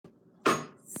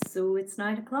So it's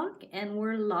 9 o'clock and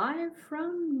we're live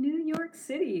from New York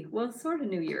City. Well, sort of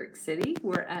New York City.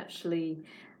 We're actually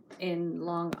in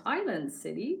Long Island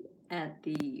City at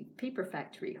the Paper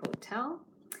Factory Hotel.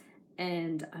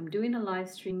 And I'm doing a live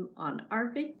stream on our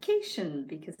vacation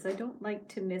because I don't like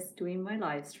to miss doing my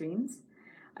live streams.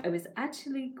 I was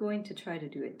actually going to try to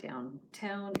do it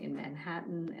downtown in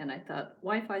Manhattan, and I thought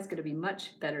Wi-Fi is going to be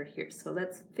much better here. So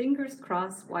let's fingers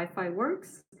crossed Wi-Fi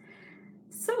works.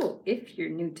 So, if you're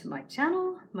new to my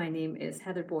channel, my name is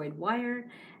Heather Boyd Wire,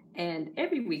 and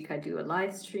every week I do a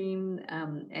live stream,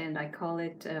 and I call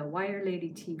it Wire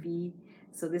Lady TV.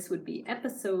 So, this would be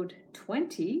episode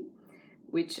 20,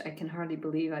 which I can hardly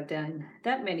believe I've done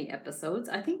that many episodes.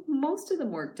 I think most of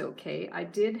them worked okay. I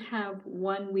did have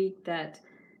one week that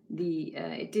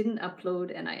it didn't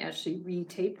upload, and I actually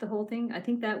retaped the whole thing. I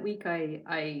think that week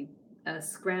I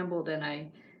scrambled and I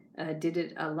did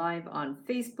it live on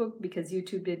Facebook because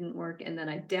YouTube didn't work, and then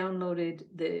I downloaded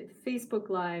the Facebook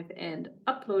Live and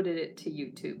uploaded it to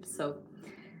YouTube. So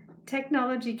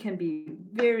technology can be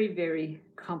very, very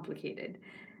complicated.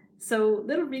 So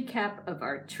little recap of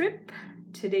our trip.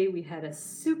 Today we had a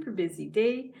super busy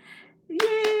day.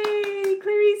 Yay!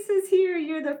 Clarice is here.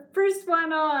 You're the first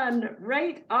one on.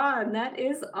 Right on. That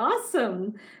is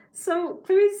awesome. So,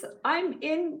 Clarice, I'm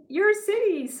in your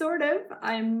city, sort of.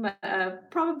 I'm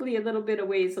probably a little bit a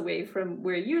ways away from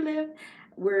where you live.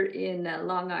 We're in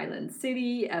Long Island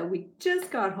City. We just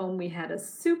got home. We had a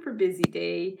super busy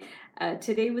day.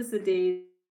 Today was the day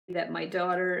that my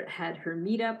daughter had her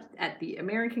meetup at the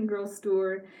American Girl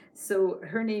store. So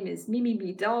her name is Mimi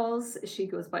B Dolls. She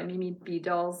goes by Mimi B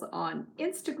Dolls on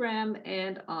Instagram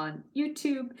and on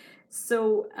YouTube.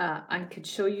 So I could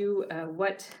show you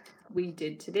what we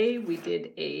did today.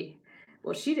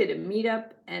 She did a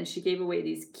meetup and she gave away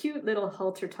these cute little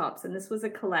halter tops. And this was a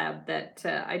collab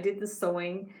that I did the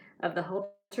sewing of the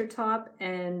halter top,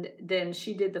 and then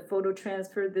she did the photo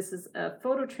transfer. This is a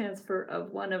photo transfer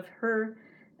of one of her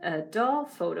doll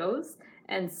photos,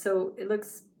 and so it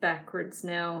looks backwards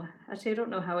now. Actually, I don't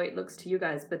know how it looks to you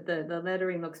guys, but the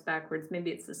lettering looks backwards.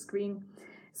 Maybe it's the screen.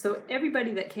 So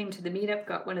everybody that came to the meetup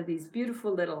got one of these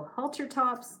beautiful little halter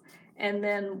tops. And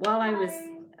then while I was,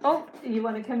 oh, you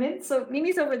want to come in? So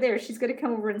Mimi's over there. She's going to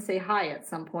come over and say hi at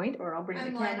some point, or I'll bring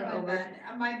the camera over. Bed.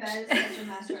 My bed is such a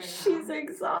mess right now. She's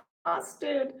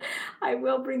exhausted. I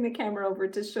will bring the camera over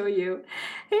to show you.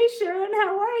 Hey Sharon,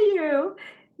 how are you?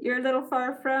 You're a little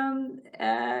far from.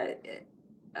 Hi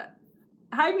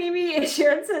Mimi.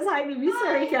 Sharon says hi Mimi.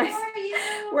 Sorry guys. How are you?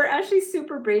 We're actually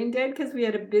super brain dead because we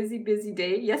had a busy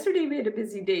day. Yesterday we had a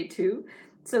busy day too.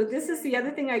 So this is the other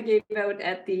thing I gave out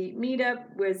at the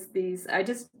meetup was these. I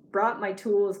just brought my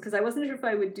tools because I wasn't sure if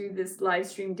I would do this live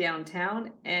stream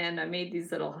downtown, and I made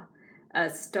these little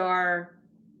star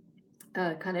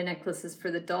kind of necklaces for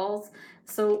the dolls.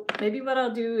 So maybe what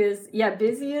I'll do is, yeah,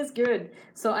 busy is good.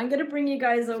 So I'm going to bring you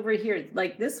guys over here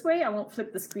like this way. I won't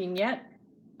flip the screen yet.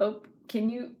 Oh,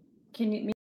 can you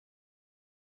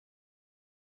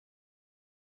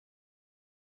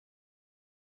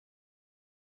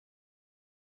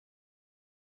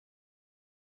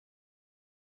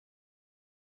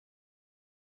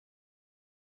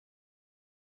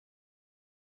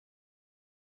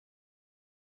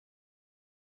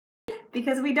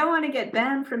because we don't want to get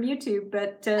banned from YouTube,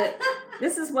 but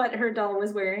this is what her doll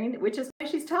was wearing, which is why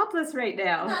she's topless right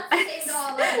now. That's the same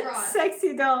doll that I brought.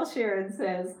 Sexy doll, Sharon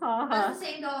says. Ha ha. That's the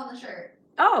same doll on the shirt.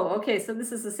 Oh, okay, so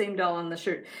this is the same doll on the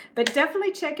shirt. But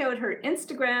definitely check out her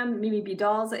Instagram, Mimi B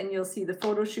Dolls, and you'll see the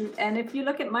photo shoot. And if you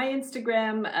look at my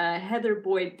Instagram, Heather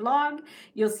Boyd Blog,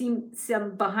 you'll see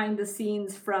some behind the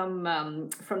scenes from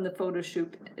the photo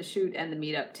shoot and the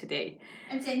meetup today.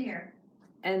 And same here.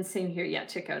 And same here, yeah,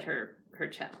 check out her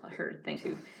channel, her thing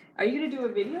too. Are you gonna do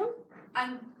a video?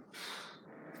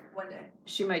 One day.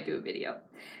 She might do a video.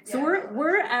 So Yeah,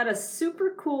 we're at a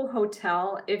super cool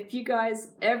hotel. If you guys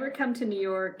ever come to New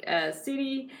York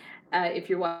City,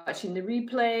 if you're watching the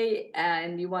replay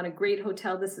and you want a great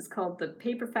hotel, this is called the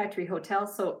Paper Factory Hotel.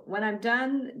 So when I'm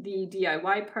done the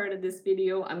DIY part of this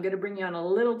video, I'm gonna bring you on a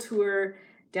little tour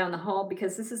down the hall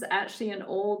because this is actually an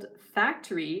old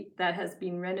factory that has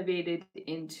been renovated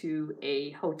into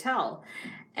a hotel.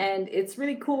 And it's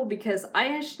really cool because I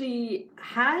actually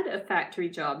had a factory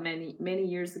job many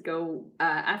years ago.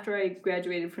 After I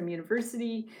graduated from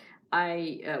university,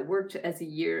 I worked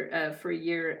for a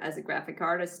year as a graphic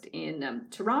artist in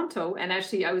Toronto. And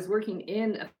actually I was working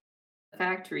in a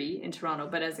factory in Toronto,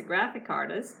 but as a graphic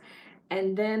artist.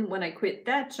 And then when I quit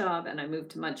that job and I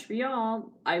moved to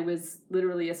Montreal, I was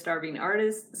literally a starving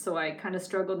artist. So I kind of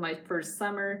struggled my first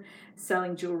summer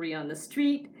selling jewelry on the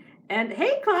street. And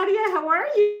hey, Claudia, how are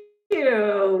you?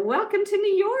 you. Welcome to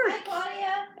New York. Hi,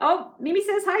 Claudia. Oh, Mimi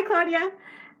says hi, Claudia.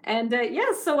 And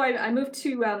so I moved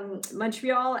to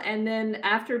Montreal, and then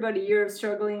after about a year of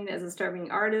struggling as a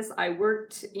starving artist, I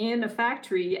worked in a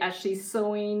factory actually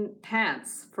sewing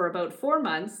pants for about 4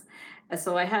 months.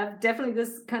 So I have definitely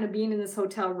this kind of being in this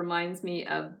hotel reminds me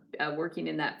of working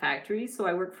in that factory. So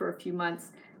I worked for a few months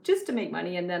just to make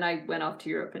money, and then I went off to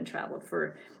Europe and traveled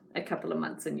for a couple of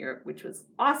months in Europe, which was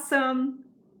awesome.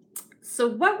 So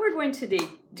what we're going to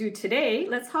do today,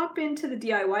 let's hop into the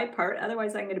DIY part.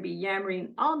 Otherwise, I'm going to be yammering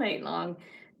all night long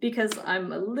because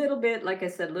I'm a little bit, like I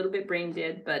said, a little bit brain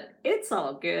dead, but it's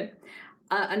all good.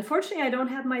 Unfortunately, I don't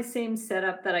have my same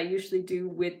setup that I usually do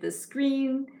with the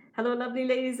screen. Hello, lovely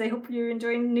ladies. I hope you're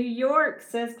enjoying New York,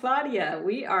 says Claudia.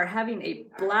 We are having a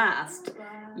blast.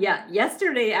 Yeah,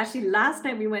 yesterday, actually last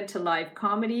night we went to live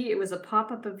comedy. It was a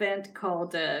pop-up event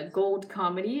called Gold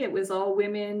Comedy. It was all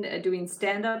women doing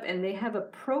stand-up, and they have a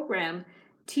program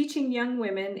teaching young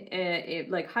women,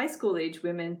 like high school age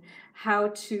women, how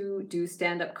to do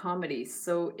stand-up comedy.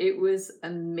 So it was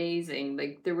amazing.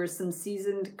 Like there were some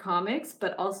seasoned comics,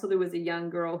 but also there was a young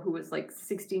girl who was like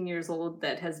 16 years old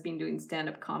that has been doing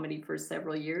stand-up comedy for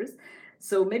several years.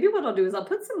 So maybe what I'll do is I'll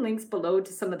put some links below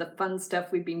to some of the fun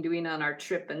stuff we've been doing on our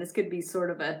trip. And this could be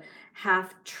sort of a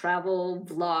half travel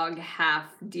vlog, half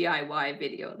DIY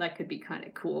video. That could be kind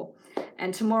of cool.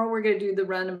 And tomorrow we're going to do the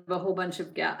run of a whole bunch of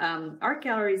art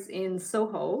galleries in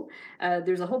Soho.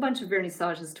 There's a whole bunch of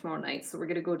vernissages tomorrow night. So we're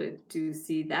going to go to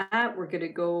see that. We're going to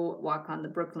go walk on the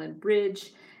Brooklyn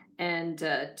Bridge and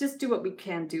just do what we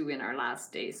can do in our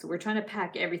last day. So we're trying to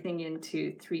pack everything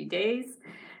into 3 days.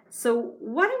 So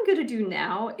what I'm going to do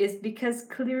now is because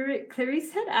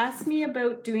Clarice had asked me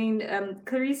about doing,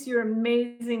 Clarice, you're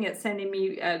amazing at sending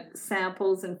me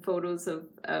samples and photos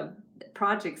of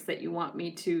projects that you want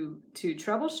me to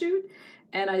troubleshoot.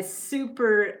 And I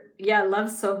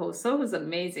love Soho. Soho's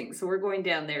amazing. So we're going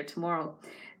down there tomorrow.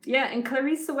 Yeah, and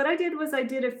Clarice, so what I did was I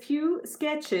did a few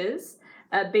sketches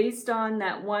based on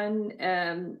that one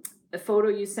a photo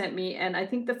you sent me, and I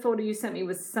think the photo you sent me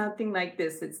was something like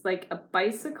this. It's like a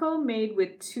bicycle made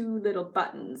with 2 little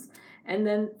buttons. And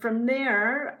then from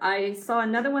there, I saw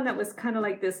another one that was kind of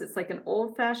like this. It's like an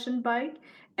old-fashioned bike.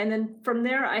 And then from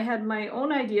there, I had my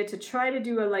own idea to try to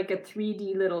do like a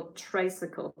 3D little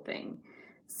tricycle thing.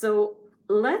 So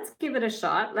let's give it a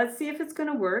shot. Let's see if it's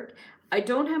going to work. I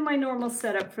don't have my normal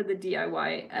setup for the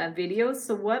DIY video.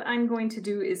 So what I'm going to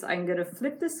do is I'm going to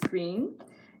flip the screen,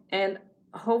 and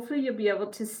hopefully you'll be able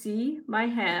to see my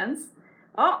hands.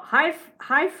 Oh,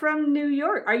 hi from New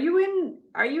York. Are you in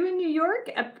New York?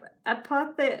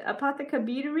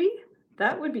 Apothecary?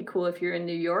 That would be cool if you're in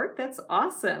New York. That's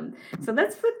awesome. So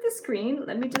let's flip the screen.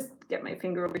 Let me just get my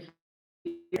finger over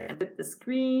here and flip the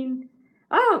screen.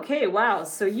 Oh, okay, wow.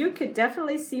 So you could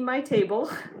definitely see my table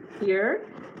here.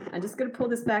 I'm just going to pull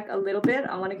this back a little bit.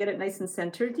 I want to get it nice and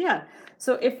centered. Yeah.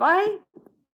 So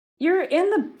you're in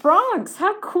the Bronx.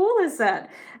 How cool is that?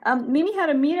 Mimi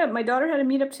had a meetup. My daughter had a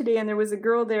meetup today, and there was a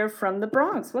girl there from the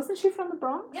Bronx. Wasn't she from the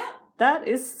Bronx? Yeah. That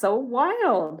is so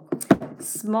wild.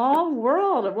 Small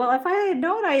world. Well, if I had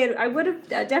known, I would have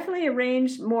definitely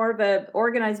arranged more of a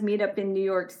organized meetup in New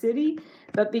York City.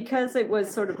 But because it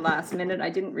was sort of last minute,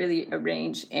 I didn't really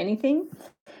arrange anything.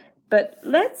 But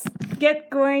let's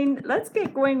get going. Let's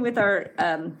get going with our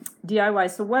DIY.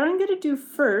 So what I'm going to do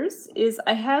first is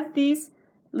I have these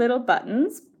little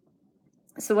buttons.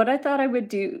 So what I thought I would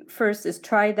do first is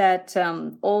try that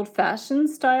old-fashioned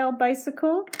style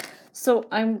bicycle. So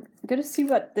I'm going to see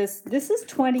what this is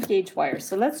 20 gauge wire.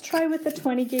 So let's try with the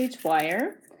 20 gauge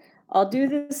wire. I'll do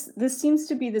this. This seems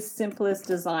to be the simplest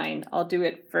design. I'll do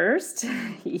it first.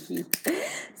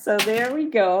 So there we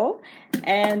go.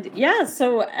 And yeah,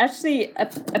 so actually,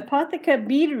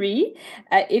 Apothecary,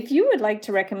 if you would like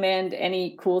to recommend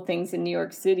any cool things in New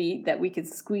York City that we could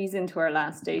squeeze into our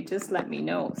last day, just let me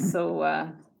know.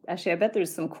 So actually, I bet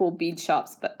there's some cool bead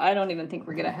shops, but I don't even think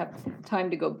we're going to have time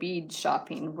to go bead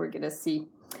shopping. We're going to see.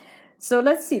 So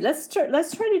let's see. Let's try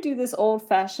to do this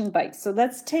old-fashioned bike. So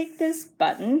let's take this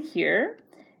button here,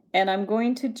 and I'm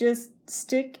going to just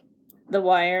stick the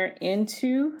wire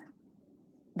into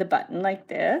the button like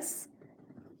this,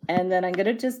 and then I'm going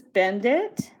to just bend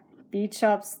it. Bead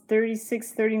shops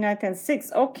 36, 39, and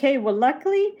 6. Okay, well,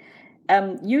 luckily,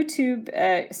 YouTube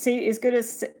is good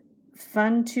as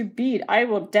fun to bead. I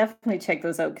will definitely check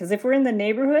those out, because if we're in the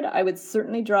neighborhood, I would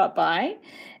certainly drop by,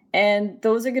 and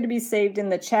those are going to be saved in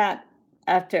the chat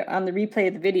after on the replay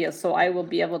of the video, so I will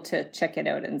be able to check it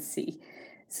out and see.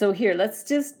 So here, let's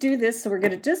just do this. So we're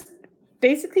going to just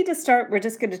basically, to start, we're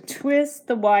just going to twist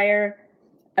the wire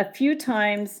a few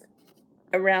times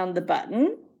around the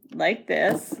button like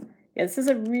this, This is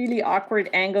a really awkward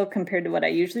angle compared to what I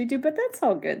usually do, but that's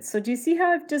all good. So do you see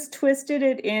how I've just twisted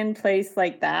it in place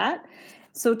like that?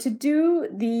 So to do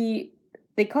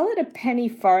they call it a penny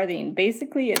farthing.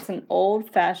 Basically, it's an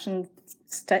old-fashioned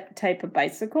type of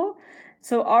bicycle.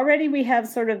 So already we have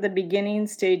sort of the beginning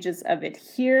stages of it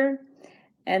here.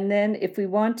 And then if we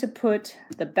want to put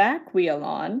the back wheel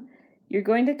on, you're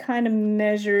going to kind of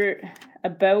measure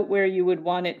about where you would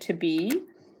want it to be.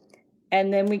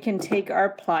 And then we can take our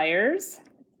pliers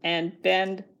and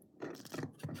bend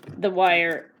the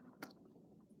wire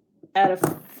at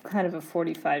a kind of a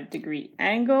 45-degree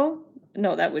angle.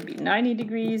 No, that would be 90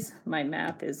 degrees. My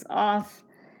math is off.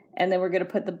 And then we're going to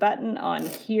put the button on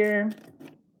here.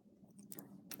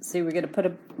 So we're going to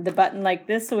put the button like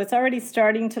this. So it's already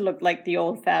starting to look like the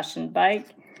old-fashioned bike.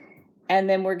 And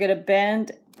then we're going to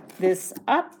bend this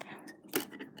up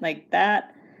like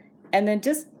that. And then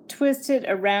just twist it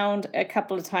around a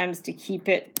couple of times to keep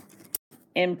it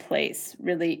in place,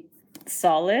 really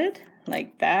solid,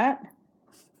 like that.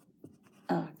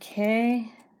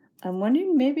 Okay. I'm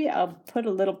wondering maybe I'll put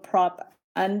a little prop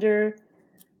under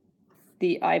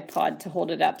the iPod to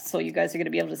hold it up so you guys are going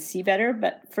to be able to see better.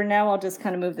 But for now, I'll just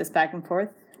kind of move this back and forth.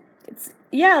 It's,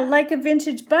 yeah, like a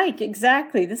vintage bike.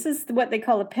 Exactly. This is what they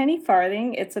call a penny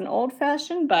farthing. It's an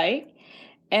old-fashioned bike.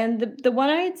 And the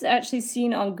one I had actually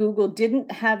seen on Google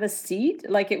didn't have a seat.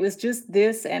 Like, it was just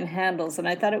this and handles. And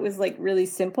I thought it was like really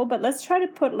simple. But let's try to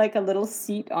put like a little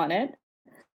seat on it.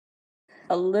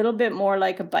 A little bit more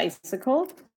like a bicycle.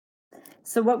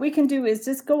 So what we can do is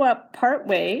just go up part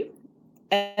way,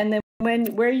 and then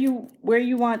where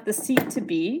you want the seat to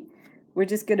be, we're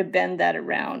just going to bend that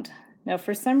around. Now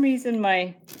for some reason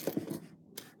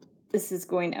this is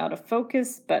going out of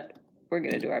focus, but we're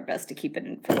going to do our best to keep it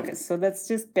in focus. So let's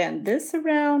just bend this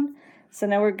around. So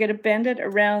now we're going to bend it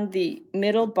around the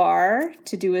middle bar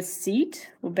to do a seat.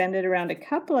 We'll bend it around a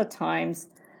couple of times.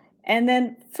 And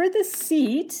then for the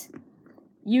seat,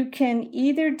 you can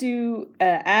either do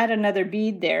add another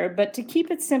bead there, but to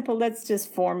keep it simple, let's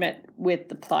just form it with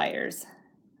the pliers.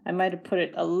 I might have put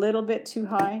it a little bit too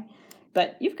high,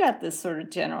 but you've got this sort of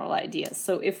general idea.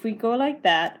 So if we go like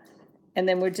that, and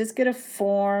then we're just going to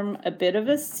form a bit of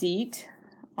a seat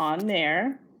on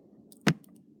there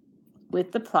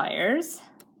with the pliers.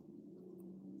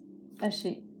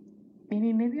 Actually,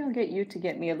 maybe I'll get you to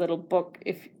get me a little book.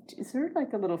 Is there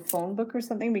like a little phone book or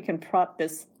something we can prop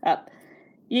this up?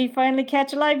 You finally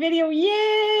catch a live video.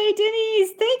 Yay,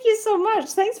 Denise, thank you so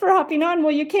much. Thanks for hopping on.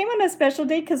 Well, you came on a special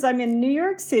day because I'm in New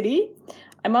York City.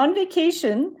 I'm on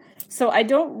vacation, so I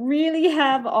don't really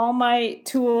have all my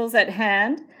tools at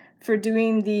hand for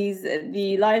doing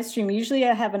the live stream. Usually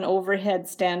I have an overhead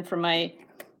stand for my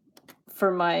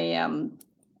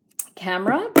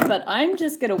camera, but I'm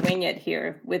just going to wing it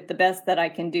here with the best that I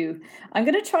can do. I'm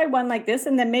going to try one like this,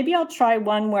 and then maybe I'll try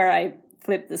one where I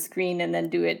flip the screen and then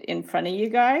do it in front of you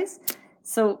guys.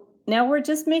 So now we're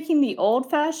just making the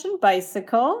old-fashioned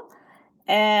bicycle.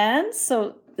 And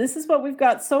so this is what we've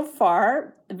got so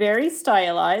far. Very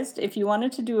stylized. If you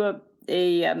wanted to do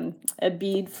a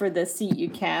bead for the seat, you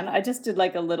can. I just did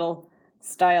like a little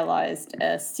stylized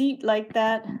seat like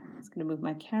that. I'm just going to move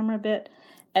my camera a bit.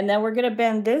 And then we're going to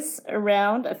bend this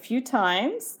around a few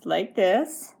times like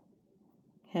this.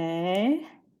 Okay.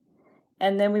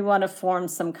 And then we want to form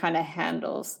some kind of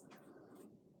handles.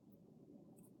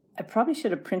 I probably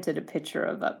should have printed a picture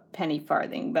of a penny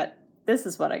farthing, but this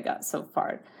is what I got so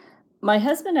far. My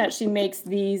husband actually makes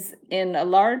these in a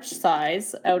large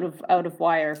size out of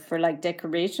wire for like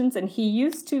decorations, and he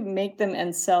used to make them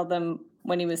and sell them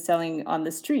when he was selling on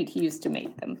the street. He used to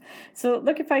make them. So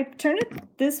look, if I turn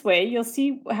it this way, you'll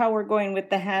see how we're going with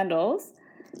the handles.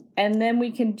 And then we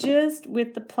can just,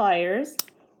 with the pliers,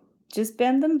 just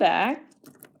bend them back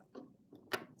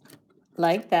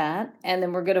like that. And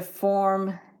then we're going to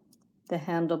form the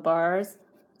handlebars,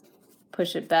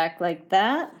 push it back like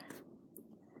that,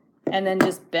 and then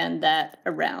just bend that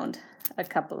around a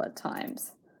couple of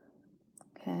times.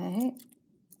 Okay.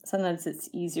 Sometimes it's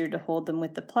easier to hold them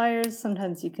with the pliers.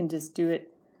 Sometimes you can just do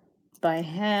it by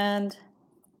hand.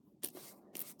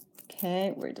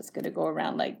 Okay, we're just going to go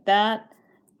around like that.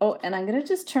 Oh, and I'm going to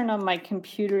just turn on my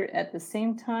computer at the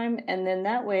same time, and then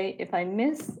that way, if I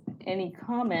miss any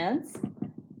comments,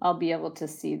 I'll be able to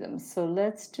see them. So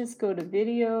let's just go to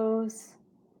videos,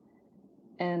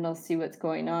 and I'll see what's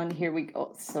going on. Here we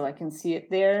go. So I can see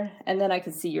it there, and then I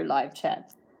can see your live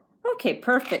chat. Okay,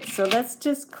 perfect. So let's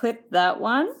just clip that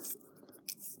one.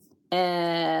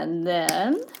 And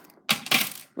then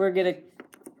we're going to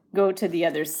go to the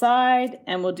other side,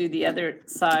 and we'll do the other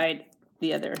side,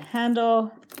 the other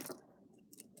handle.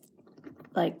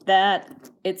 like that.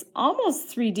 It's almost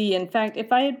 3D. In fact,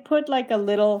 if I had put like a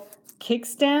little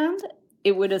kickstand,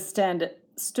 it would have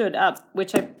stood up,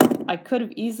 which I could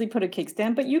have easily put a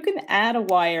kickstand, but you can add a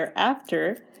wire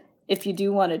after if you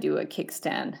do want to do a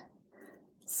kickstand.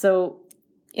 So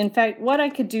in fact, what I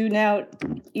could do now,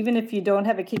 even if you don't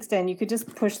have a kickstand, you could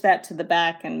just push that to the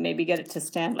back and maybe get it to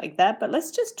stand like that. But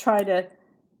let's just try to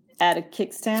add a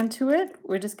kickstand to it.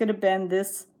 We're just going to bend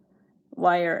this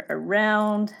wire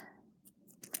around.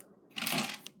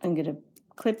 I'm going to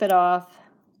clip it off.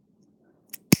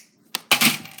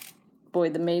 Boy,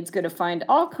 the maid's going to find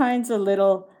all kinds of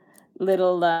little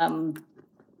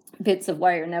bits of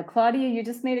wire. Now, Claudia, you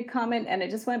just made a comment and it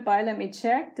just went by. Let me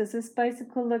check. Does this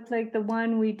bicycle look like the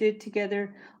one we did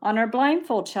together on our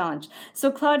blindfold challenge?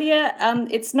 So, Claudia,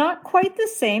 it's not quite the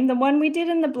same. The one we did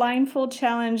in the blindfold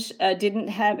challenge didn't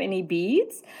have any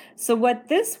beads. So what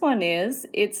this one is,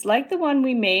 it's like the one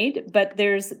we made, but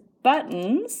there's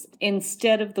buttons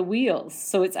instead of the wheels.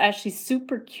 So it's actually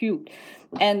super cute.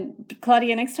 And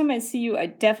Claudia, next time I see you, I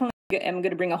definitely am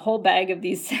going to bring a whole bag of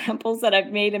these samples that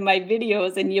I've made in my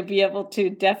videos, and you'll be able to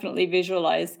definitely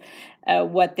visualize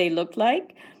what they look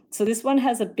like. So this one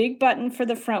has a big button for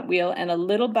the front wheel and a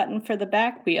little button for the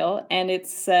back wheel, and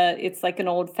it's like an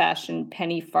old-fashioned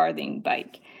penny farthing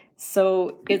bike.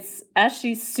 So it's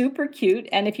actually super cute,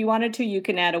 and if you wanted to, you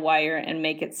can add a wire and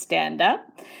make it stand up.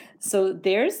 So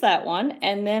there's that one.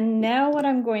 And then now what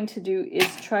I'm going to do is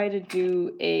try to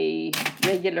do a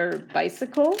regular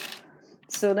bicycle.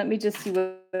 So let me just see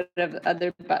what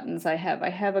other buttons I have. I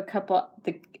have a couple.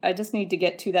 I just need to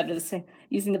get to that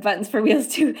using the buttons for wheels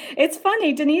too. It's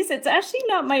funny, Denise. It's actually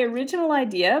not my original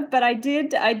idea, but I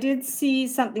did see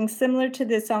something similar to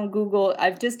this on Google.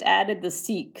 I've just added the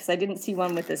seat because I didn't see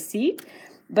one with a seat.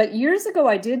 But years ago,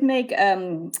 I did make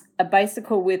a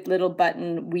bicycle with little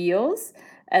button wheels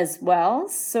as well.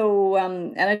 So,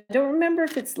 and I don't remember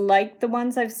if it's like the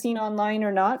ones I've seen online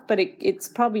or not, but it's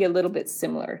probably a little bit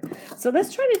similar. So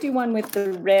let's try to do one with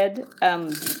the red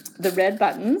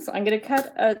buttons. I'm going to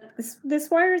cut, this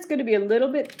wire is going to be a little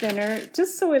bit thinner,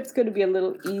 just so it's going to be a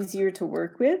little easier to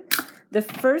work with. The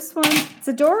first one, it's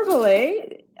adorable,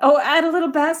 eh? Oh, add a little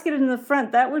basket in the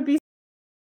front. That would be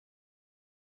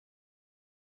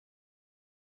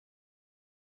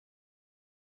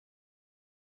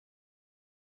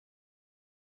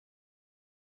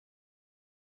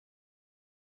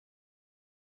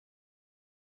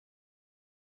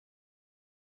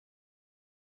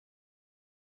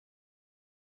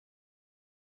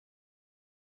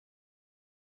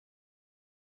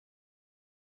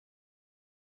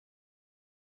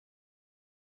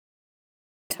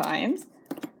times.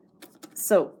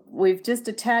 So we've just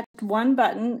attached one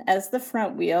button as the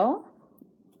front wheel,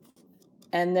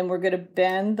 and then we're going to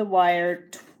bend the wire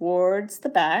towards the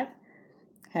back.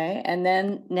 Okay, and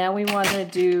then now we want to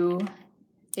do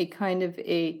a kind of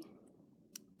a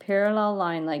parallel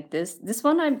line like this. This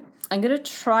one I'm going to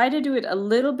try to do it a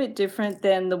little bit different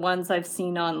than the ones I've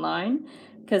seen online,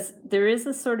 because there is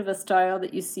a sort of a style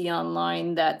that you see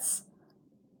online that's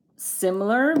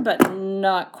similar but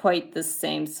not quite the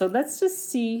same. So let's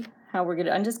just see how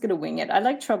I'm just gonna wing it. I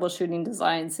like troubleshooting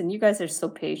designs, and you guys are so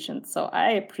patient, so I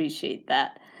appreciate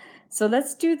that. So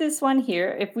let's do this one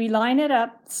here. If we line it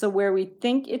up so where we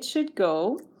think it should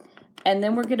go, and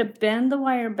then we're gonna bend the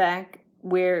wire back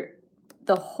where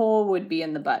the hole would be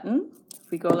in the button. If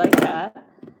we go like that,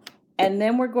 and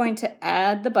then we're going to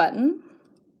add the button.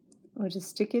 We'll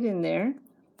just stick it in there.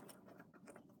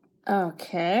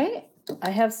 Okay.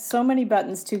 I have so many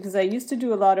buttons too, because I used to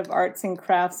do a lot of arts and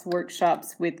crafts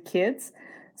workshops with kids.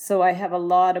 So I have a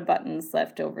lot of buttons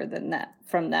left over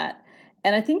from that.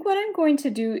 And I think what I'm going to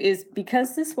do is,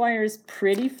 because this wire is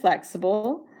pretty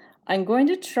flexible, I'm going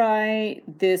to try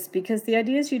this, because the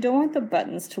idea is you don't want the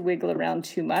buttons to wiggle around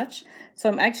too much. So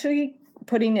I'm actually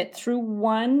putting it through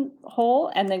one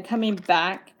hole and then coming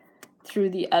back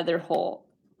through the other hole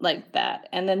like that.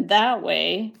 And then that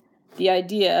way, the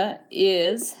idea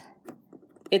is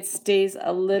it stays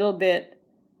a little bit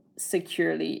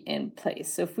securely in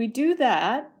place. So if we do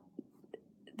that,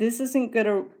 this isn't going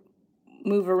to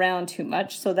move around too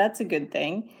much, so that's a good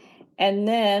thing. And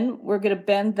then we're going to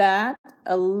bend that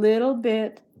a little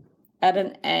bit at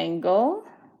an angle.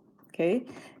 Okay,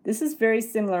 this is very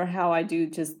similar how I do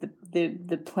just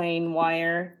the plain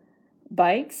wire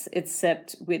bikes,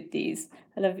 except with these.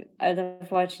 I love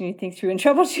watching you think through and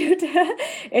troubleshoot.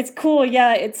 It's cool.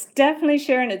 Yeah, it's definitely,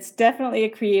 Sharon, it's definitely a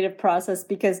creative process,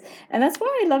 and that's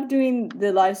why I love doing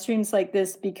the live streams like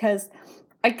this, because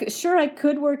I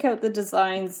could work out the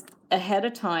designs ahead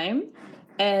of time,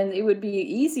 and it would be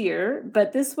easier,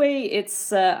 but this way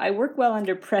it's I work well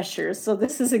under pressure, so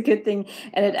this is a good thing.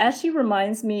 And it actually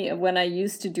reminds me of when I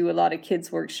used to do a lot of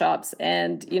kids workshops,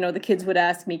 and the kids would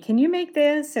ask me, can you make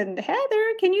this, and Heather,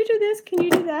 can you do this, can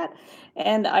you do that?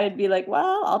 And I'd be like,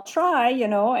 well, I'll try,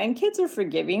 and kids are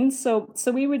forgiving, so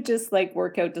we would just like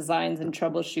work out designs and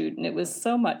troubleshoot, and it was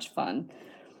so much fun.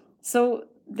 So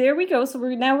there we go. So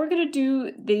we're going to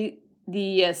do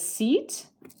the seat,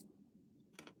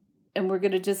 and we're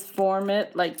going to just form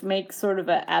it, like make sort of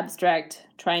an abstract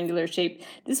triangular shape.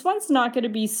 This one's not going to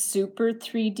be super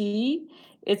 3D.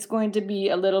 It's going to be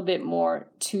a little bit more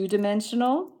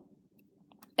two-dimensional.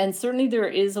 And certainly there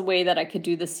is a way that I could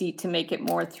do the seat to make it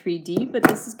more 3D, but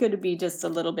this is going to be just a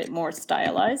little bit more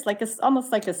stylized, like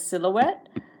almost like a silhouette.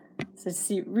 So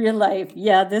see, real life.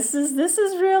 Yeah, this is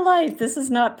real life. This is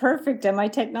not perfect, and my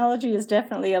technology is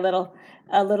definitely a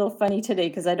little funny today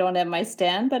because I don't have my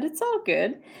stand, but it's all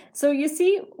good. So you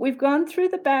see, we've gone through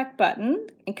the back button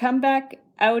and come back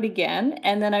out again,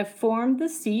 and then I've formed the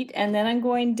seat, and then I'm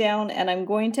going down and I'm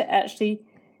going to actually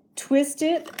twist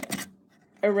it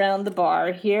around the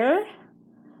bar here.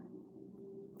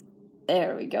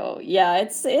 There we go. Yeah,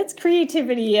 it's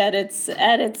creativity at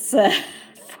its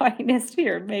finest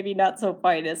here, maybe not so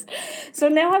finest. So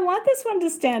now I want this one to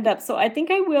stand up. So I think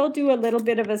I will do a little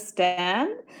bit of a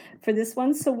stand for this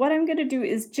one. So what I'm going to do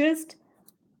is just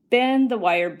bend the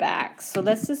wire back. So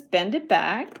let's just bend it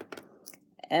back.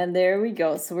 And there we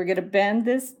go. So we're going to bend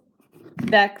this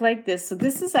back like this. So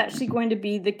this is actually going to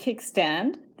be the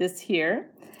kickstand, this here.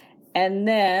 And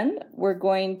then we're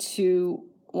going to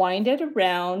wind it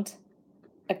around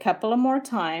a couple of more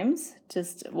times.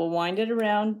 We'll wind it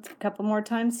around a couple more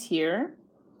times here,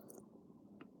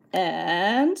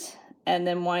 and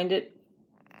then wind it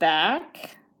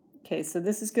back. Okay, so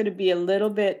this is going to be a little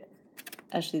bit,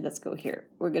 actually let's go here.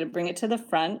 We're going to bring it to the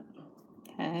front.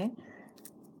 Okay,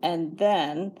 and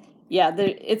then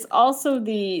it's also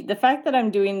the fact that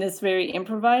I'm doing this very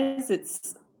improvised.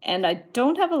 And I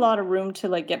don't have a lot of room to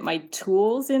like get my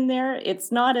tools in there.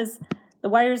 The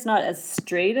wire's not as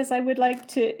straight as I would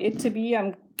like it to be.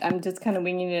 I'm just kind of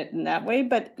winging it in that way,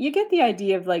 but you get the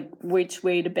idea of like which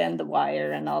way to bend the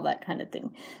wire and all that kind of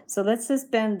thing. So let's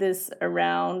just bend this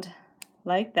around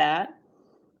like that.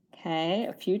 Okay,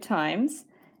 a few times.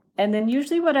 And then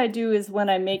usually what I do is when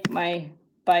I make my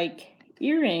bike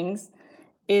earrings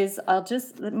is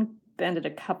let me bend it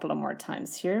a couple of more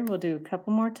times here. We'll do a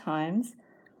couple more times.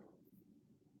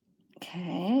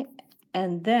 Okay,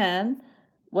 and then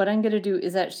what I'm going to do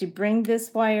is actually bring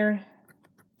this wire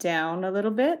down a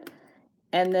little bit,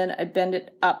 and then I bend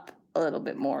it up a little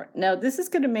bit more. Now this is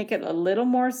going to make it a little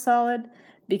more solid,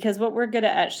 because what we're going to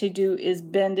actually do is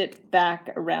bend it back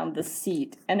around the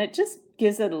seat, and it just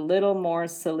gives it a little more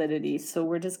solidity. So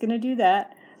we're just going to do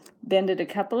that, bend it a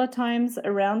couple of times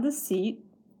around the seat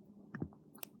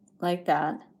like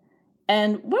that.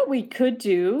 And what we could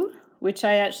do, which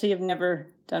I actually have never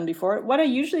done before, what I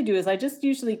usually do is I just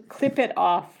usually clip it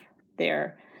off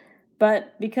there.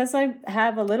 But because I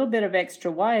have a little bit of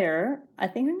extra wire, I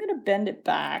think I'm going to bend it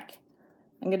back.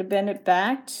 I'm going to bend it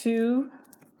back to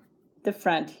the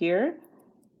front here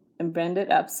and bend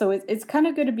it up. So it's kind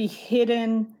of going to be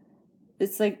hidden.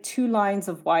 It's like two lines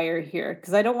of wire here,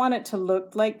 because I don't want it to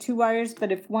look like two wires,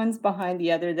 but if one's behind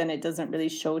the other, then it doesn't really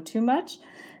show too much.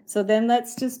 So then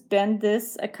let's just bend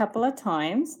this a couple of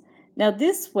times. Now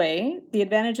this way, the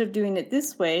advantage of doing it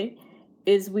this way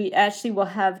is we actually will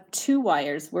have two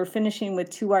wires. We're finishing with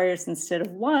two wires instead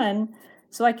of one,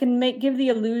 so I can give the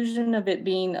illusion of it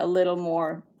being a little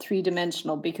more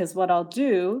three-dimensional, because what I'll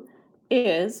do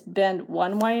is bend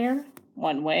one wire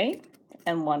one way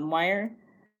and one wire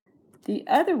the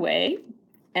other way,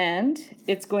 and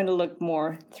it's going to look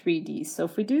more 3D. So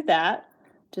if we do that,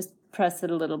 just press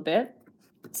it a little bit.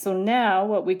 So now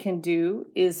what we can do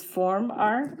is form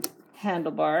our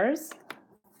handlebars,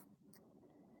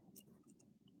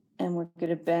 and we're going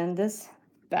to bend this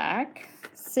back,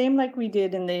 same like we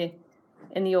did in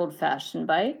the old-fashioned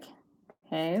bike.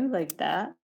 Okay, like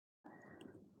that.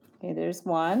 Okay, there's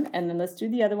one, and then let's do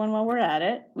the other one while we're at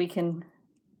it. We can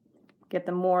get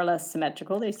them more or less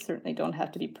symmetrical. They certainly don't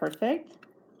have to be perfect.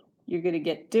 You're going to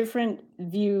get different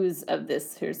views of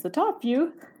this. Here's the top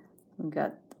view.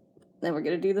 Then we're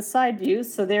going to do the side view.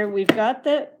 So there we've got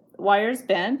the wires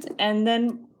bent, and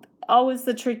then always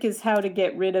the trick is how to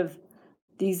get rid of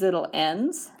these little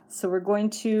ends. So we're going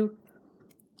to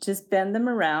just bend them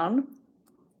around.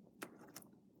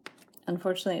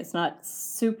 Unfortunately, it's not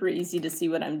super easy to see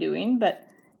what I'm doing, but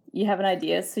you have an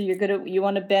idea. So you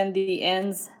want to bend the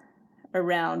ends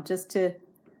around just to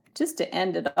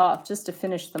end it off, just to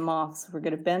finish them off. So we're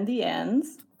going to bend the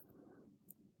ends,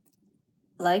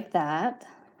 like that.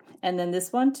 And then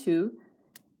this one too.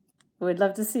 We'd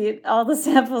love to see it, all the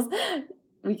samples.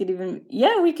 We could even,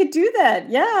 yeah, we could do that.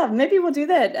 Yeah, maybe we'll do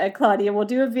that, Claudia. We'll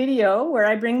do a video where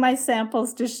I bring my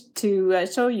samples to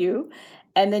show you,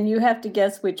 and then you have to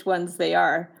guess which ones they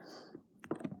are.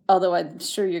 Although I'm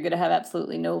sure you're going to have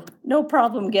absolutely no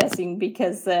problem guessing,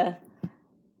 because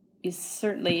you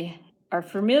certainly are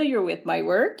familiar with my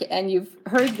work and you've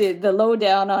heard the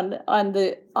lowdown on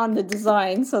the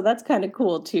design, so that's kind of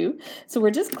cool too. So we're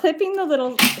just clipping the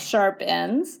little sharp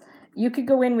ends. You could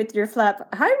go in with your flap.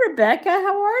 Hi, Rebecca,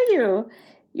 how are you?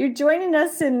 You're joining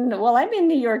us well, I'm in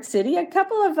New York City. A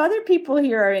couple of other people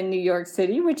here are in New York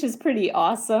City, which is pretty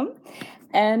awesome.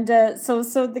 And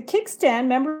so the kickstand,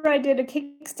 remember I did a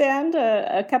kickstand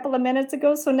a couple of minutes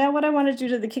ago? So now what I want to do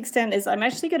to the kickstand is I'm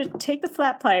actually going to take the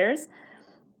flat pliers.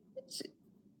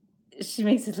 She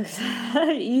makes it look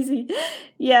easy.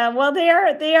 Yeah, well, they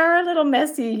are a little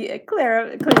messy,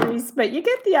 Clarice, but you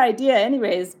get the idea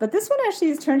anyways. But this one actually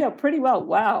has turned out pretty well.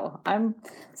 Wow.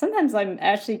 Sometimes I'm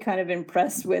actually kind of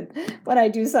impressed with when I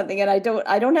do something and I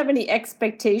don't have any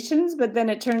expectations, but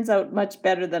then it turns out much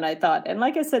better than I thought. And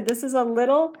like I said, it's a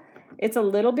little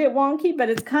bit wonky, but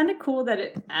it's kind of cool that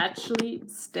it actually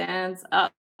stands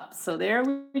up. So there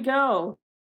we go.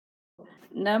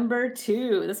 Number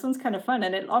 2. This one's kind of fun,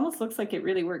 and it almost looks like it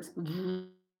really works.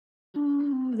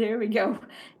 There we go.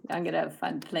 I'm gonna have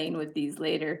fun playing with these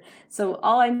later. So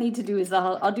all I need to do is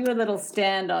I'll do a little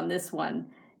stand on this one,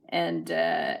 and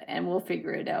we'll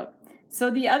figure it out.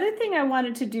 So the other thing I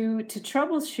wanted to do to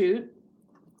troubleshoot,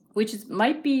 which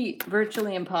might be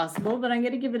virtually impossible, but I'm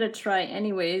going to give it a try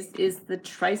anyways, is the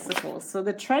tricycle. So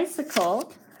the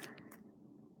tricycle,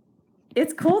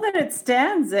 it's cool that it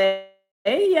stands, eh?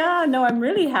 Yeah, no, I'm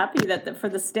really happy that for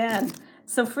the stand.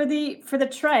 So for the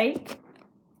trike,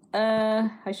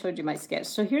 I showed you my sketch.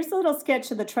 So here's a little sketch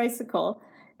of the tricycle.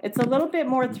 It's a little bit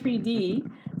more 3D.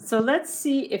 So let's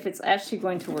see if it's actually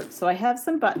going to work. So I have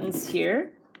some buttons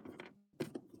here.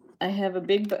 I have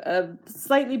a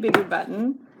slightly bigger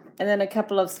button, and then a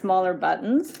couple of smaller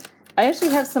buttons. I actually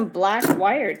have some black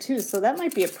wire too, so that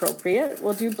might be appropriate.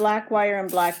 We'll do black wire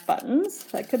and black buttons.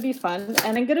 That could be fun.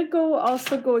 And I'm gonna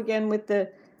also go again with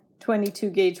the 22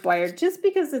 gauge wire, just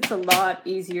because it's a lot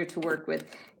easier to work with.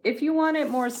 If you want it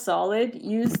more solid,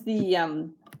 use the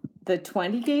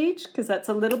 20 gauge, because that's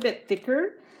a little bit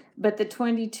thicker, but the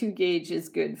 22 gauge is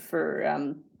good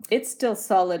for, it's still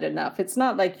solid enough. It's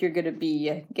not like you're gonna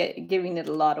be giving it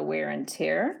a lot of wear and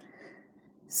tear.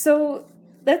 So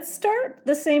let's start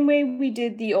the same way we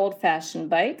did the old-fashioned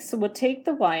bike. So we'll take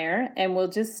the wire and we'll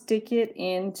just stick it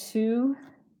into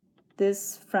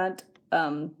this front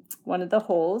one of the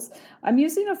holes. I'm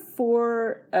using a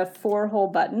four-hole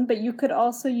button, but you could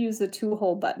also use a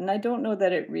 2-hole button. I don't know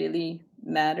that it really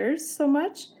matters so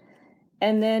much.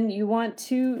 And then you want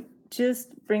to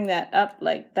just bring that up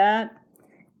like that,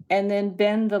 and then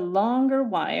bend the longer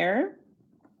wire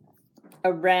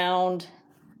around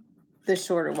the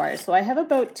shorter wire. So I have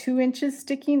about 2 inches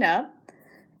sticking up,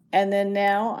 and then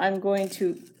now I'm going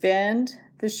to bend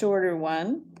the shorter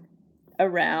one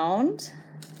around,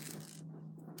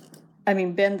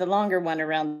 bend the longer one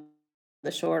around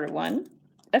the shorter one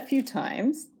a few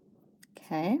times.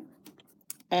 Okay.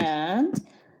 And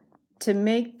to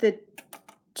make the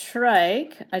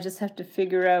trike, I just have to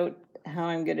figure out how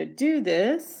I'm going to do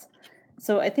this.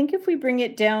 So I think if we bring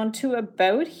it down to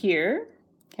about here,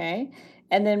 okay,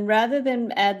 and then rather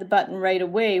than add the button right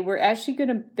away, we're actually going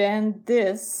to bend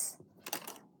this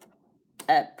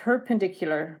at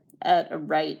perpendicular at a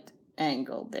right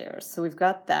angle there. So we've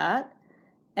got that.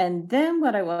 And then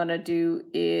what I want to do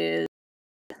is,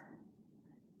 I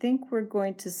think we're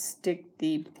going to stick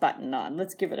the button on.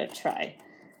 Let's give it a try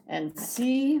and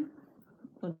see.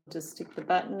 We'll just stick the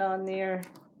button on there.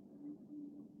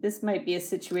 This might be a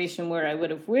situation where I would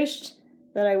have wished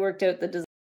that I worked out the design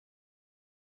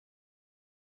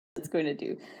it's going to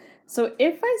do. So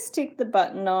if I stick the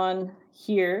button on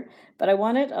here, but I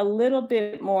want it a little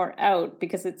bit more out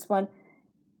because it's one.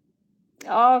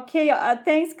 Okay,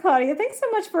 thanks, Claudia. Thanks so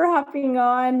much for hopping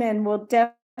on, and we'll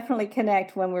definitely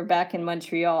connect when we're back in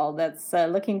Montreal. That's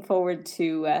looking forward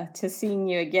to seeing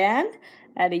you again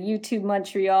at a YouTube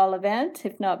Montreal event,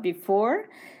 if not before.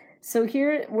 So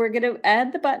here we're going to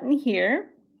add the button here,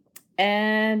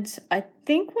 and I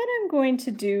think what I'm going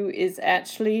to do is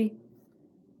actually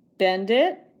bend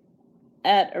it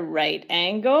at a right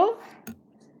angle,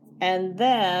 and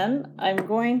then I'm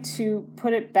going to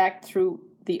put it back through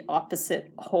the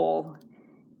opposite hole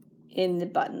in the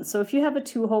button. So if you have a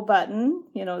 2-hole button,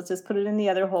 just put it in the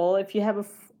other hole. If you have a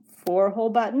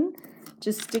 4-hole button,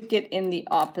 just stick it in the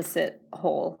opposite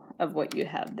hole of what you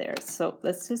have there. So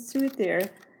let's just do it there.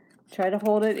 Try to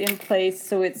hold it in place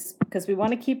so it's, because we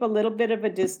want to keep a little bit of a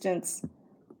distance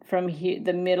from here,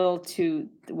 the middle to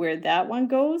where that one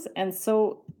goes. And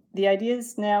so the idea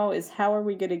is now is how are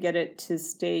we going to get it to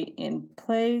stay in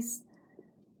place?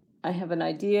 I have an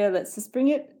idea. Let's just bring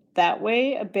it that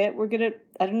way a bit. We're going to,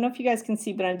 I don't know if you guys can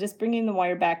see, but I'm just bringing the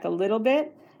wire back a little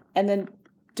bit and then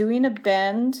doing a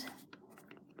bend,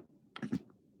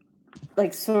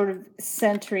 like sort of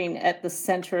centering at the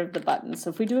center of the button. So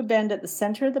if we do a bend at the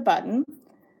center of the button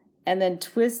and then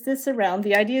twist this around,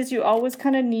 the idea is you always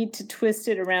kind of need to twist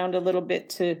it around a little bit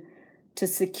to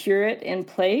secure it in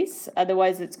place.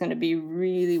 Otherwise it's going to be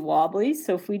really wobbly.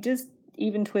 So if we just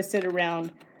even twist it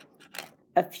around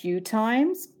a few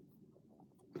times,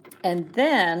 and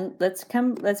then let's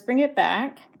bring it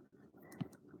back.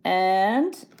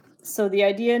 And so the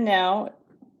idea now,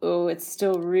 oh, it's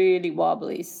still really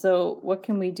wobbly. So what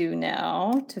can we do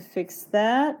now to fix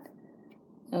that?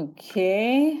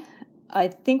 Okay, I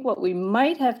think what we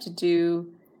might have to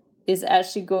do is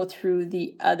actually go through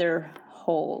the other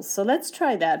holes. So let's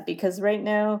try that, because right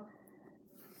now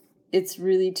it's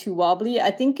really too wobbly.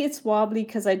 I think it's wobbly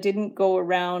because I didn't go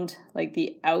around like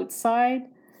the outside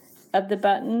of the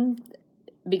button,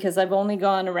 because I've only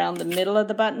gone around the middle of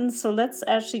the button. So let's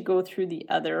actually go through the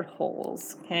other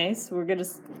holes. Okay, so we're gonna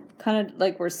kind of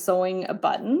like we're sewing a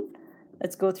button.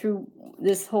 Let's go through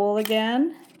this hole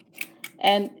again.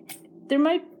 And there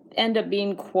might end up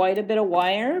being quite a bit of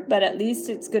wire, but at least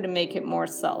it's gonna make it more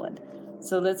solid.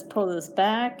 So let's pull this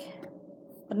back.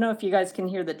 I don't know if you guys can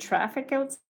hear the traffic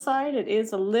outside. It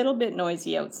is a little bit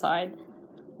noisy outside.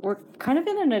 We're kind of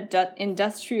in an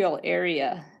industrial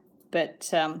area,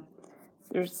 but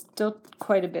there's still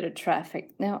quite a bit of traffic.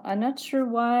 Now, I'm not sure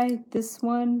why this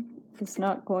one is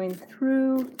not going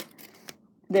through.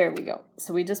 There we go.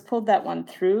 So we just pulled that one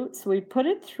through. So we put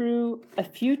it through a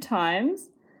few times,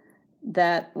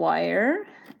 that wire,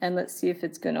 and let's see if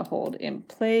it's going to hold in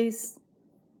place.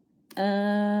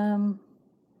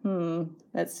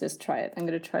 Let's just try it. I'm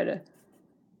going to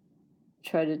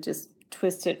try to just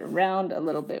twist it around a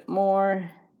little bit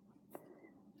more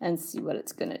and see what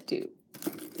it's going to do.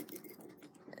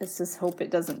 Let's just hope it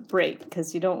doesn't break,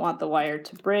 because you don't want the wire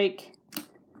to break.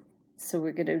 So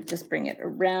we're going to just bring it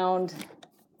around.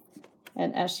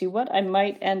 And actually what I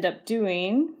might end up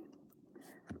doing,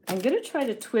 I'm going to try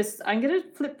to twist. I'm going to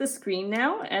flip the screen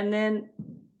now, and then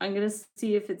I'm going to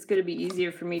see if it's going to be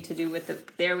easier for me to do with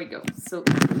it. There we go. So,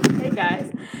 hey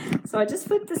guys. So I just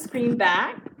flipped the screen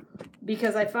back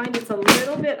because I find it's a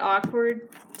little bit awkward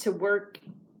to work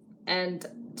and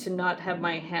to not have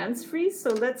my hands free. So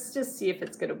let's just see if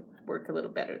it's going to work a little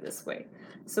better this way.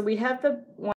 So we have the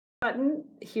one button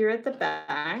here at the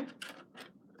back,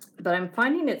 but I'm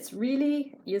finding it's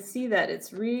really, you see that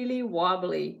it's really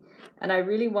wobbly, and I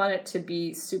really want it to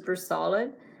be super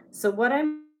solid. So what I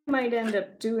might end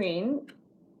up doing,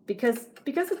 because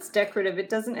it's decorative, it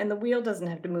doesn't, and the wheel doesn't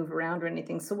have to move around or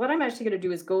anything. So what I'm actually going to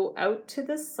do is go out to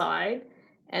the side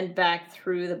and back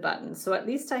through the button. So at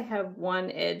least I have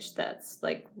one edge that's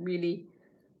like really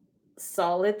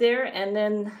solid there, and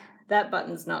then that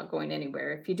button's not going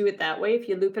anywhere. If you do it that way, if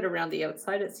you loop it around the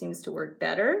outside, it seems to work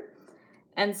better.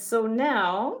 And so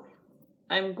now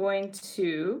I'm going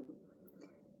to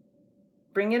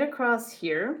bring it across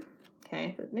here.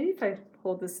 Okay, but maybe if I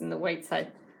hold this in the white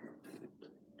side.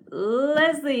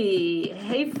 Leslie,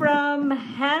 hey from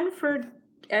Hanford,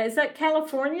 is that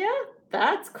California?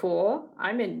 That's cool.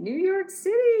 I'm in New York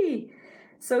City.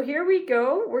 So here we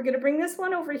go. We're going to bring this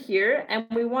one over here, and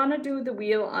we want to do the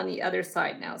wheel on the other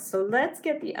side now. So let's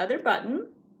get the other button,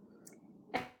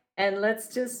 and let's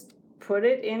just put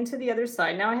it into the other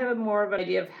side. Now I have more of an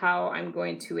idea of how I'm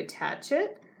going to attach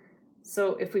it.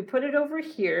 So if we put it over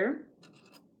here,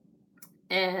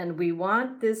 and we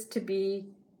want this to be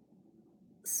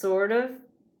sort of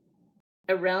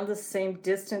around the same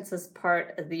distance as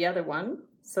part of the other one.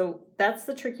 So that's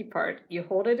the tricky part. You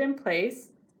hold it in place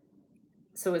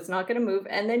so it's not going to move,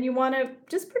 and then you want to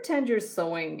just pretend you're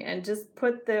sewing and just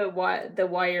put the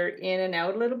wire in and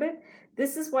out a little bit.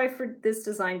 This is why for this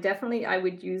design, definitely I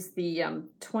would use the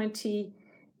 22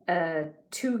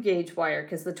 gauge wire,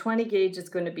 because the 20 gauge is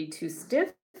going to be too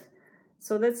stiff.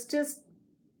 So let's just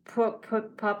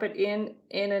pop it in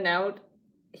and out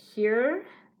here.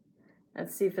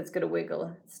 Let's see if it's going to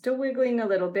wiggle. It's still wiggling a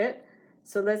little bit.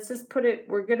 So let's just put it,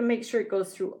 we're going to make sure it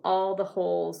goes through all the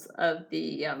holes of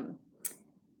the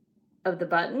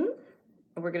button.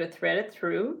 And we're going to thread it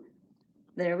through.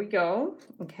 There we go.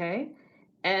 Okay.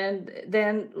 And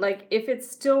then, like, if it's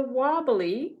still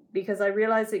wobbly, because I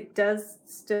realize it does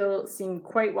still seem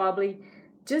quite wobbly,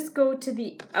 just go to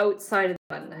the outside of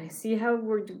button. I see how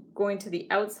we're going to the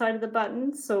outside of the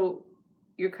button, so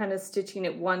you're kind of stitching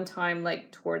it one time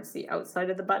like towards the outside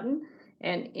of the button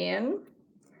and in.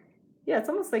 Yeah, it's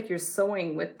almost like you're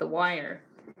sewing with the wire.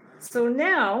 So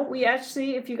now we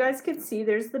actually, if you guys can see,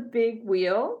 there's the big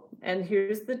wheel and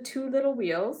here's the two little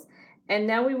wheels. And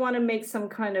now we want to make some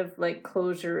kind of like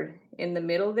closure in the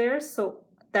middle there. So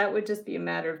that would just be a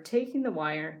matter of taking the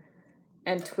wire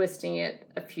and twisting it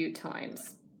a few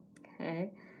times. Okay.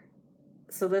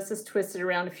 So let's just twist it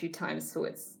around a few times so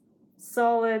it's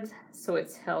solid, so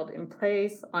it's held in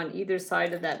place on either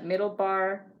side of that middle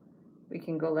bar. We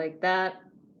can go like that.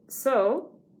 So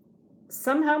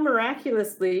somehow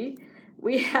miraculously,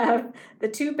 we have the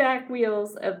two back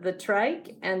wheels of the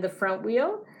trike and the front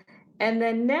wheel. And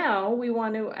then now we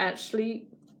want to actually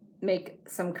make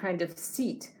some kind of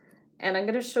seat. And I'm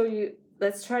going to show you,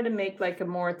 let's try to make like a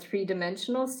more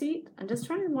three-dimensional seat. I'm just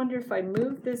trying to wonder if I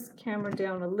move this camera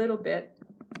down a little bit.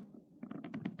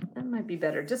 That might be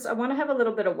better. Just, I want to have a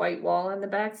little bit of white wall in the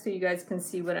back so you guys can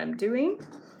see what I'm doing.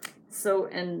 So,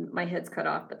 and my head's cut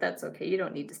off, but that's okay. You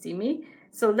don't need to see me.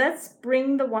 So let's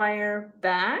bring the wire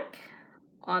back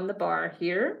on the bar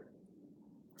here.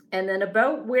 And then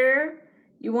about where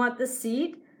you want the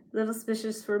seat, a little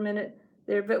suspicious for a minute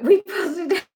there, but we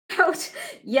pulled it out.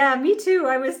 Yeah, me too.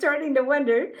 I was starting to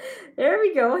wonder. There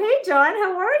we go. Hey, John,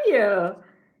 how are you?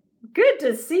 Good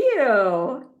to see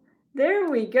you. There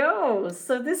we go.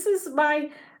 So this is my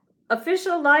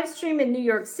official live stream in New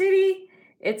York City.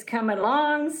 It's coming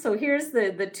along. So here's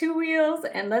the two wheels,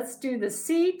 and let's do the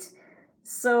seat.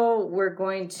 So we're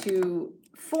going to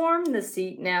form the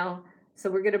seat now. So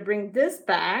we're going to bring this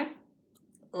back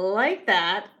like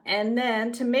that. And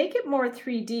then to make it more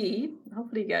 3D,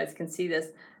 hopefully you guys can see this,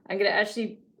 I'm going to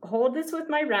actually hold this with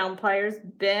my round pliers,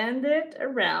 bend it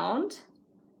around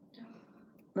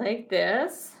like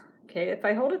this. Okay, if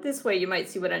I hold it this way, you might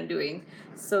see what I'm doing.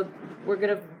 So we're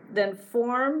going to then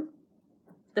form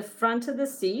the front of the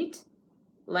seat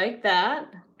like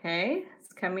that. Okay,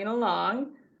 it's coming along.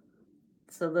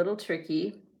 It's a little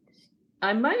tricky.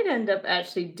 I might end up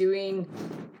actually doing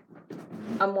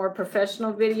a more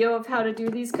professional video of how to do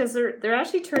these because they're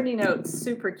actually turning out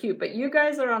super cute. But you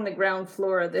guys are on the ground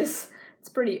floor of this. It's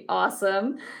pretty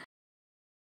awesome.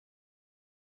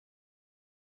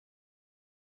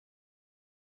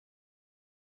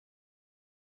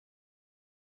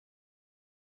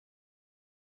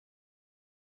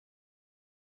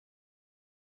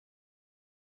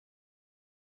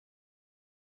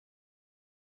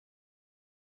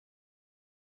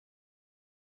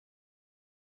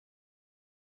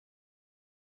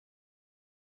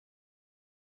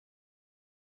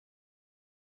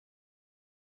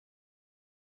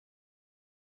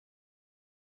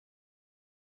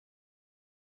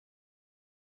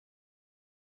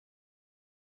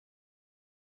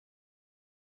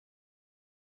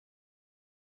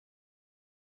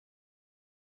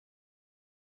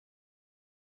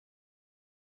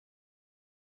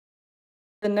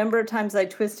 The number of times I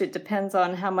twist it depends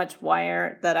on how much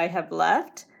wire that I have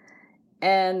left.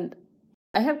 And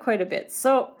I have quite a bit.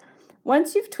 So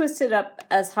once you've twisted up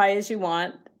as high as you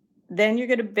want, then you're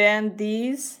going to bend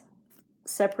these,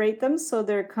 separate them so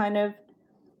they're kind of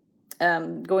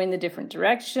going the different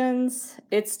directions.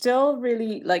 It's still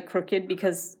really like crooked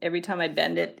because every time I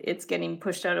bend it, it's getting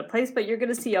pushed out of place, but you're going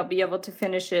to see I'll be able to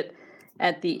finish it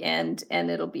at the end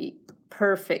and it'll be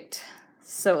perfect.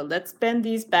 So let's bend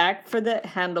these back for the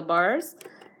handlebars.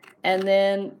 And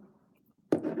then,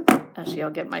 actually I'll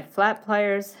get my flat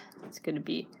pliers. It's going to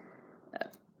be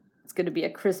a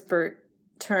crisper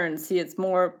turn. See, it's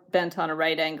more bent on a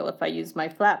right angle if I use my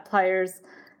flat pliers.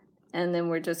 And then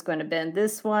we're just going to bend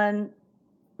this one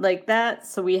like that.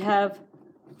 So we have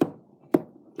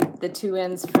the two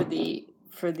ends for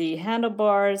the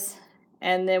handlebars.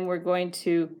 And then we're going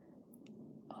to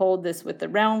hold this with the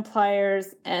round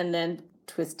pliers and then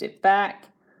twist it back.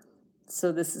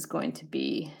 So this is going to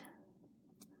be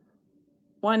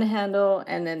one handle,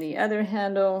 and then the other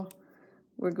handle,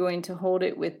 we're going to hold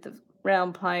it with the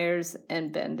round pliers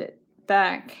and bend it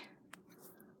back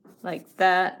like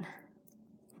that.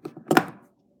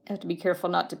 Have to be careful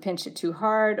not to pinch it too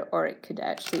hard or it could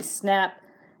actually snap.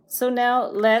 So now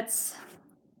this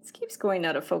keeps going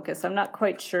out of focus. I'm not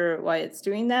quite sure why it's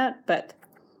doing that, but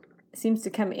it seems to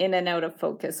come in and out of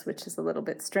focus, which is a little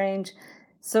bit strange.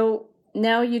 So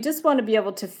now you just want to be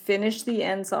able to finish the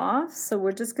ends off. So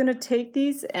we're just going to take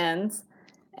these ends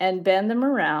and bend them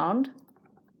around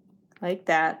like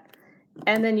that.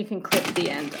 And then you can clip the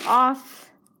end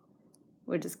off.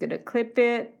 We're just going to clip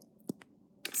it.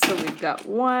 So we've got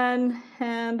one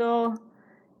handle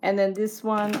And then this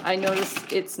one, I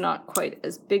noticed it's not quite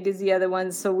as big as the other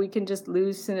one, so we can just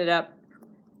loosen it up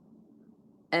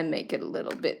and make it a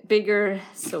little bit bigger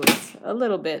so it's a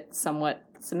little bit somewhat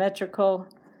symmetrical.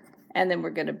 And then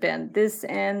we're going to bend this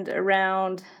end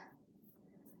around.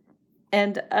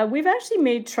 And we've actually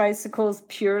made tricycles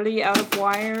purely out of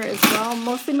wire as well.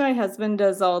 Mostly my husband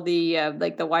does all the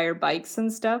like the wire bikes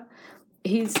and stuff.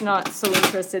 He's not so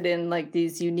interested in like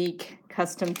these unique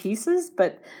custom pieces,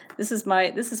 but this is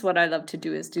what I love to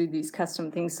do, is do these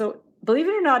custom things. So believe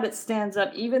it or not, it stands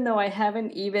up even though I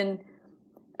haven't even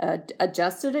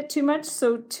adjusted it too much.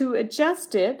 So to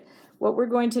adjust it, what we're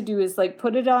going to do is like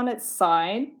put it on its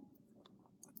side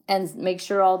and make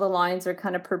sure all the lines are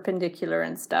kind of perpendicular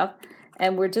and stuff.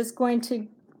 And we're just going to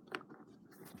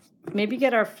maybe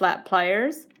get our flat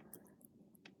pliers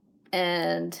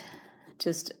and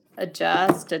just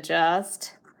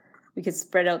adjust. We could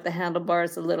spread out the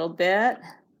handlebars a little bit,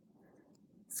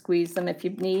 squeeze them if you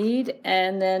need,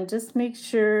 and then just make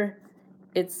sure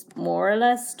it's more or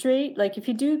less straight. Like if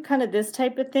you do kind of this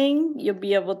type of thing, you'll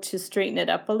be able to straighten it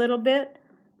up a little bit.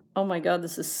 Oh my God,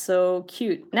 this is so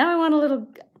cute. Now I want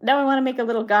to make a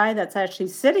little guy that's actually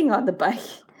sitting on the bike.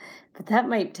 But that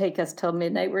might take us till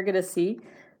midnight. We're going to see.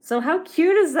 So how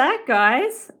cute is that,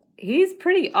 guys? He's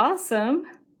pretty awesome.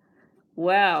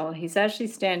 Wow, he's actually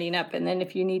standing up. And then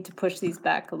if you need to push these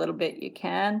back a little bit, you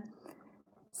can.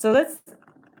 So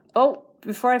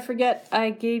before I forget, I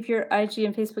gave your IG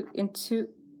and Facebook into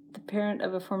the parent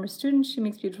of a former student. She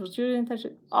makes beautiful jewelry.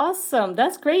 Awesome,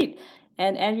 that's great.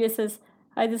 And Andrea says,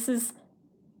 hi, this is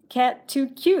Cat Too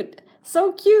Cute.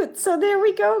 So cute. So there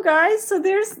we go, guys. So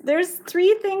there's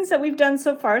 3 things that we've done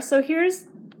so far. So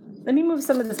let me move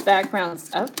some of this background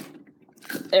stuff.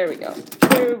 There we go.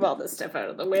 Move all this stuff out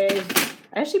of the way.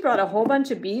 I actually brought a whole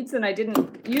bunch of beads and I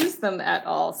didn't use them at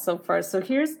all so far. So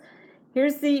here's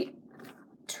the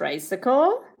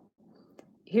tricycle.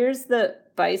 Here's the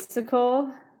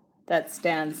bicycle that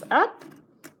stands up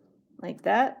like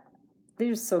that.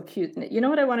 They're so cute. You know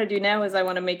what I want to do now is I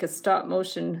want to make a stop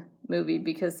motion movie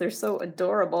because they're so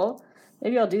adorable.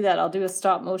 Maybe I'll do that. I'll do a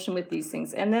stop motion with these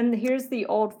things. And then here's the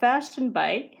old-fashioned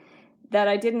bike that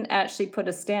I didn't actually put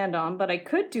a stand on, but I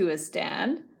could do a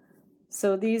stand.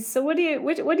 So what do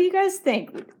you guys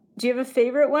think? Do you have a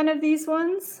favorite one of these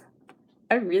ones?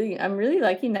 I'm really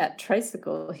liking that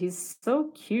tricycle. He's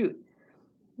so cute.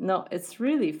 No, it's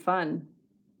really fun.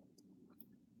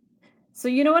 So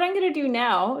you know what I'm going to do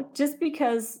now, just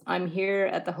because I'm here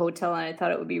at the hotel and I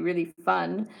thought it would be really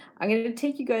fun, I'm going to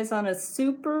take you guys on a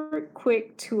super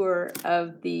quick tour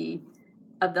of the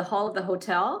hall of the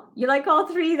hotel. You like all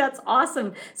 3? That's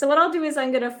awesome. So what I'll do is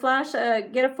I'm going to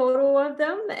get a photo of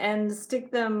them and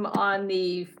stick them on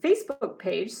the Facebook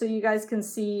page so you guys can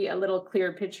see a little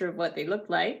clearer picture of what they look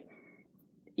like.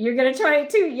 You're going to try it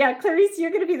too. Yeah, Clarice, you're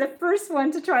going to be the first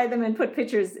one to try them and put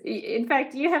pictures. In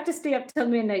fact, you have to stay up till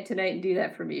midnight tonight and do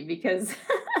that for me because,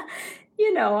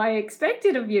 I expect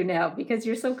it of you now because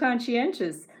you're so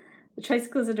conscientious. The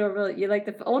tricycle is adorable. You like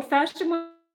the old-fashioned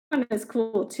one is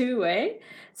cool too, eh?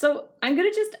 So I'm going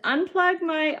to just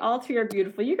unplug all 3 are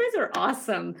beautiful. You guys are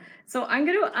awesome. So I'm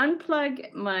going to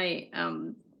unplug my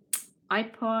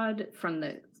iPod from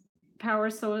the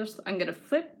power source. I'm going to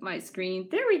flip my screen.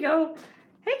 There we go.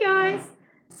 Hey guys.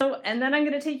 So, and then I'm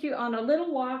going to take you on a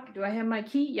little walk. Do I have my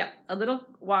key? Yep, a little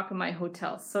walk in my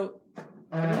hotel. So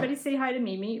everybody say hi to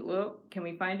Mimi. Whoa, can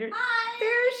we find her? Hi.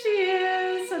 There she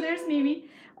is. So there's Mimi.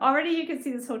 Already you can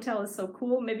see this hotel is so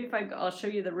cool. Maybe I'll show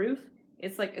you the roof.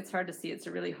 It's hard to see. It's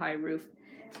a really high roof.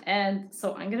 And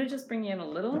so I'm going to just bring you in a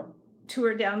little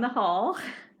tour down the hall.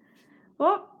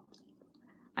 Well,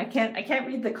 I can't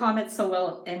read the comments so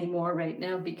well anymore right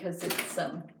now because it's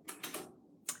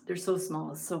they're so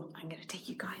small. So I'm going to take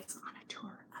you guys on a tour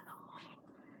of the hall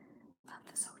of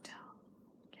this hotel.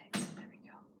 Okay, so there we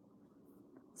go.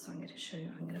 So I'm going to show you.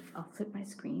 I'll flip my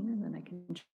screen and then I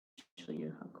can show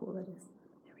you how cool that is.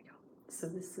 There we go. So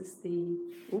this is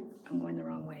I'm going the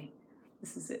wrong way.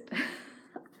 This is it.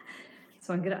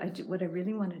 So what I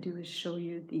really want to do is show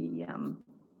you the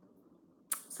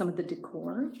some of the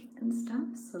decor and stuff.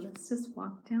 So let's just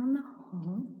walk down the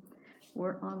hall.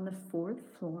 We're on the 4th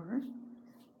floor.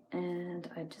 And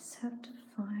I just have to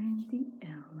find the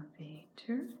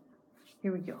elevator.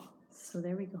 Here we go. So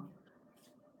there we go.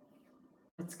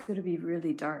 It's going to be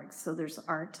really dark. So there's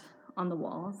art on the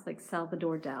walls, like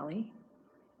Salvador Dali.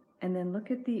 And then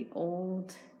look at the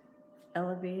old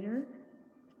elevator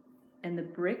and the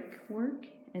brickwork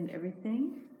and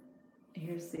everything.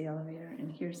 Here's the elevator,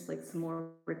 and here's like some more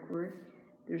brickwork.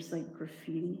 There's like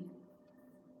graffiti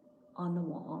on the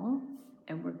wall.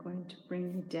 And we're going to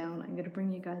bring you down. I'm going to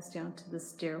bring you guys down to the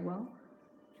stairwell.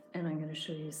 And I'm going to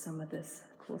show you some of this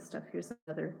cool stuff. Here's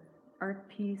another art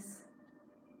piece,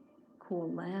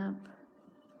 cool lamp.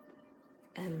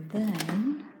 And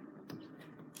then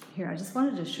here, I just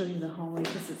wanted to show you the hallway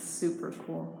because it's super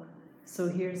cool. So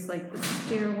here's like the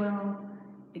stairwell.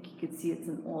 Like you can see it's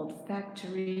an old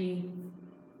factory.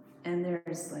 And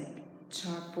there's like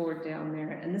chalkboard down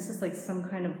there. And this is like some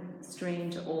kind of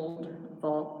strange old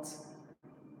vault.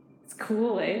 It's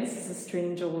cool, eh? This is a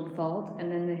strange old vault. And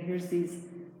then here's these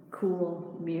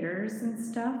cool mirrors and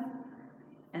stuff.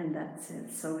 And that's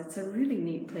it. So it's a really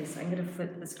neat place. I'm going to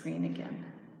flip the screen again.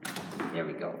 There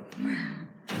we go.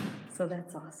 So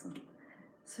that's awesome.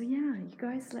 So yeah, you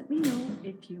guys let me know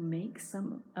if you make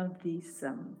some of these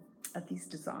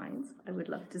designs. I would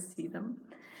love to see them.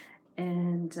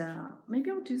 And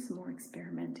maybe I'll do some more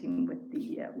experimenting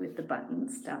with the button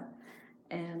stuff.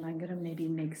 And I'm gonna maybe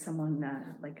make someone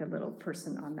like a little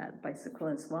person on that bicycle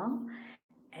as well.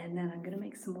 And then I'm gonna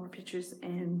make some more pictures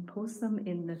and post them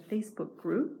in the Facebook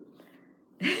group.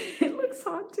 It looks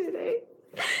haunted,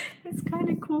 eh? It's kind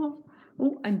of cool.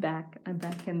 Oh, I'm back. I'm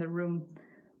back in the room.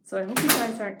 So I hope you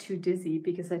guys aren't too dizzy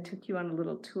because I took you on a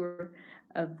little tour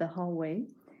of the hallway.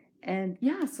 And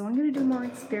yeah, so I'm going to do more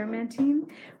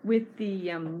experimenting with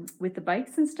the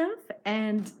bikes and stuff.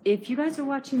 And if you guys are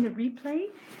watching the replay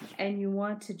and you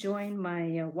want to join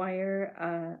my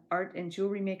Wire Art and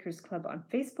Jewelry Makers Club on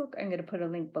Facebook, I'm going to put a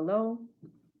link below.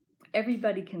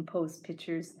 Everybody can post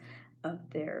pictures of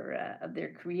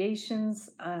their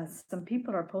creations. Some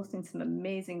people are posting some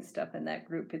amazing stuff in that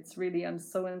group. It's really, I'm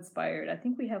so inspired. I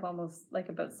think we have almost like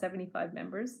about 75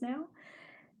 members now.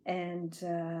 And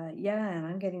yeah, and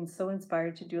I'm getting so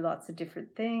inspired to do lots of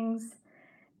different things.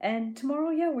 And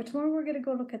tomorrow we're gonna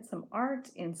go look at some art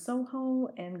in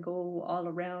Soho and go all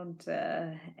around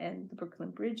and the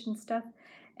Brooklyn Bridge and stuff.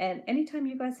 And anytime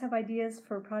you guys have ideas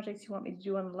for projects you want me to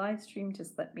do on the live stream,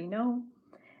 just let me know.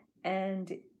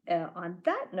 And on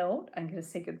that note, I'm going to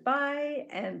say goodbye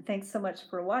and thanks so much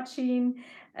for watching.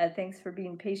 Thanks for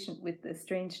being patient with the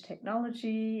strange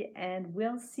technology, and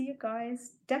we'll see you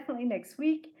guys definitely next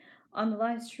week on the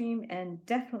live stream and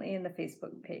definitely in the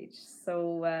Facebook page.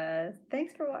 So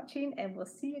thanks for watching, and we'll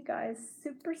see you guys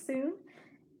super soon,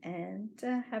 and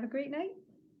have a great night.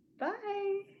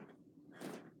 Bye.